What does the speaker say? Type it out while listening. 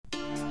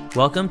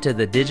Welcome to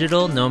the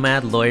Digital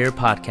Nomad Lawyer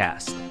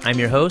Podcast. I'm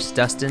your host,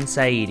 Dustin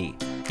Saidi.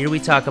 Here we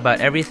talk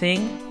about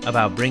everything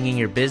about bringing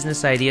your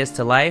business ideas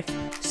to life,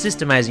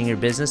 systemizing your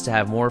business to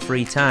have more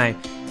free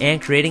time,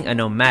 and creating a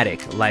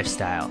nomadic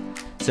lifestyle.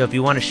 So if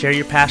you want to share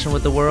your passion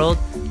with the world,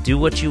 do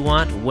what you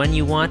want, when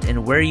you want,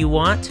 and where you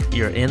want,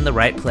 you're in the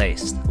right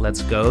place.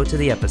 Let's go to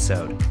the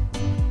episode.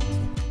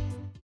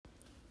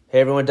 Hey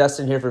everyone,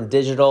 Dustin here from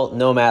Digital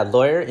Nomad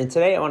Lawyer, and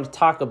today I want to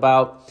talk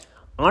about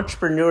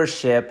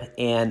entrepreneurship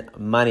and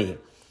money.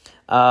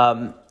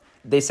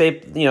 They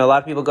say, a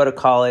lot of people go to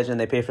college and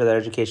they pay for their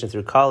education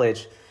through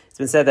college. It's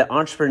been said that an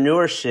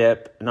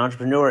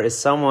entrepreneur is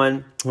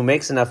someone who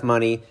makes enough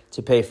money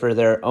to pay for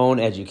their own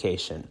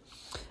education.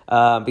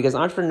 Because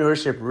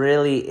entrepreneurship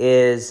really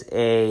is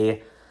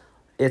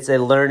it's a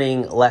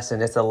learning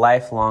lesson. It's a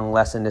lifelong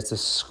lesson. It's a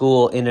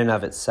school in and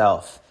of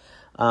itself.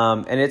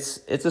 And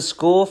it's a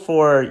school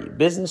for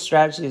business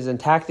strategies and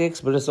tactics,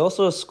 but it's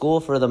also a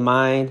school for the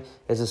mind.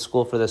 It's a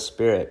school for the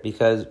spirit,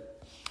 because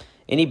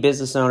any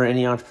business owner,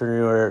 any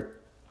entrepreneur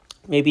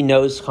maybe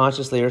knows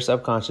consciously or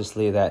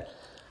subconsciously that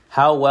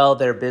how well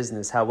their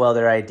business, how well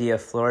their idea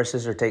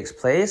flourishes or takes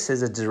place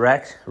is a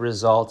direct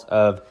result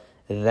of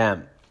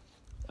them.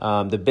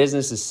 The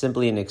business is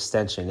simply an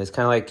extension. It's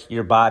kind of like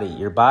your body.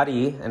 Your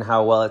body and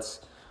how well it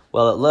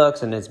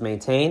looks and it's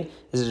maintained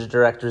is a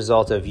direct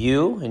result of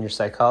you and your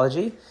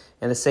psychology.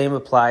 And the same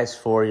applies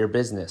for your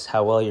business.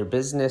 How well your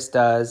business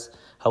does,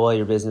 how well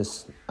your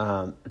business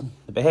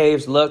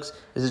behaves, looks,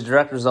 is a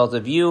direct result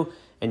of you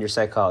and your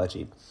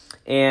psychology.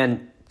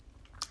 And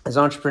as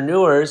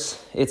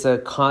entrepreneurs, it's a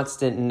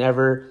constant,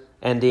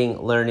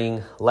 never-ending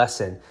learning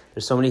lesson.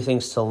 There's so many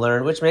things to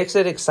learn, which makes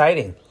it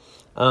exciting.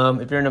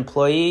 If you're an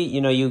employee,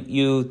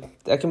 you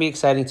that can be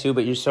exciting too,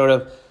 but you're sort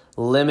of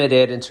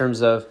limited in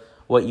terms of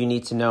what you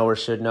need to know or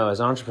should know. As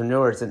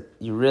entrepreneurs,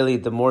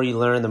 the more you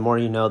learn, the more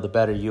you know, the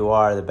better you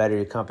are, the better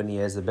your company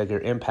is, the bigger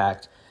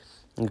impact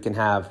you can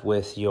have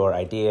with your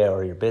idea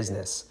or your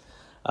business.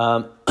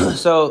 So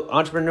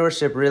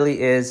entrepreneurship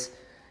really is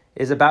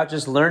about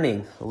just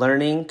learning,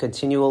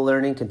 continual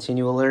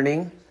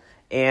learning,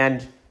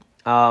 and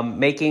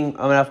making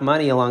enough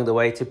money along the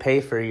way to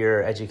pay for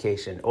your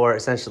education, or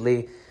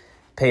essentially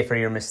pay for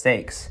your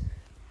mistakes.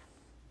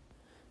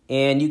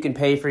 And you can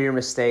pay for your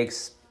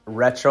mistakes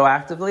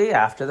retroactively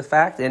after the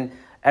fact. And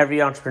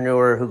every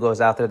entrepreneur who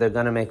goes out there, they're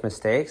going to make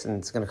mistakes and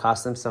it's going to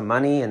cost them some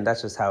money, and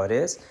that's just how it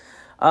is.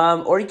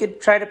 Or you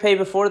could try to pay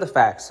before the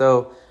fact.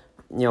 So,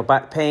 by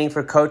paying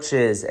for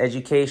coaches,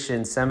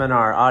 education,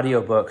 seminar,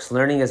 audiobooks,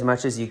 learning as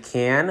much as you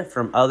can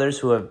from others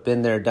who have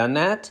been there, done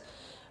that,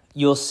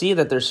 you'll see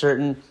that there's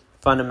certain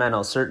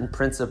fundamentals, certain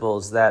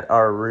principles that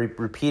are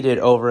repeated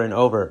over and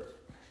over.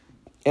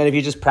 And if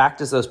you just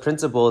practice those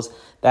principles,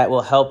 that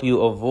will help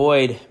you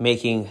avoid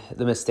making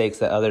the mistakes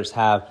that others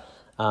have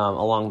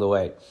along the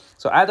way.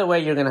 So either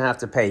way, you're going to have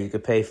to pay. You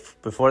could pay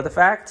before the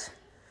fact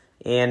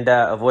and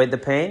avoid the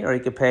pain, or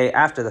you could pay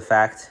after the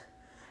fact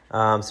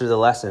through the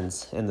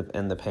lessons and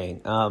the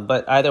pain.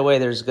 But either way,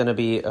 there's going to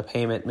be a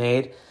payment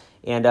made.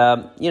 And,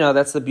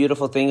 that's the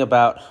beautiful thing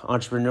about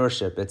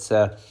entrepreneurship.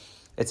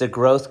 It's a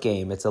growth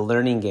game. It's a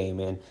learning game.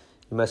 And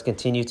you must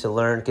continue to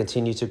learn,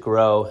 continue to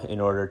grow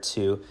in order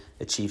to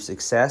achieve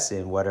success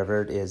in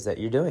whatever it is that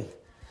you're doing.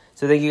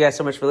 So thank you guys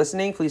so much for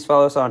listening. Please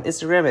follow us on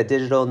Instagram at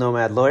Digital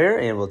Nomad Lawyer,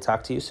 and we'll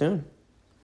talk to you soon.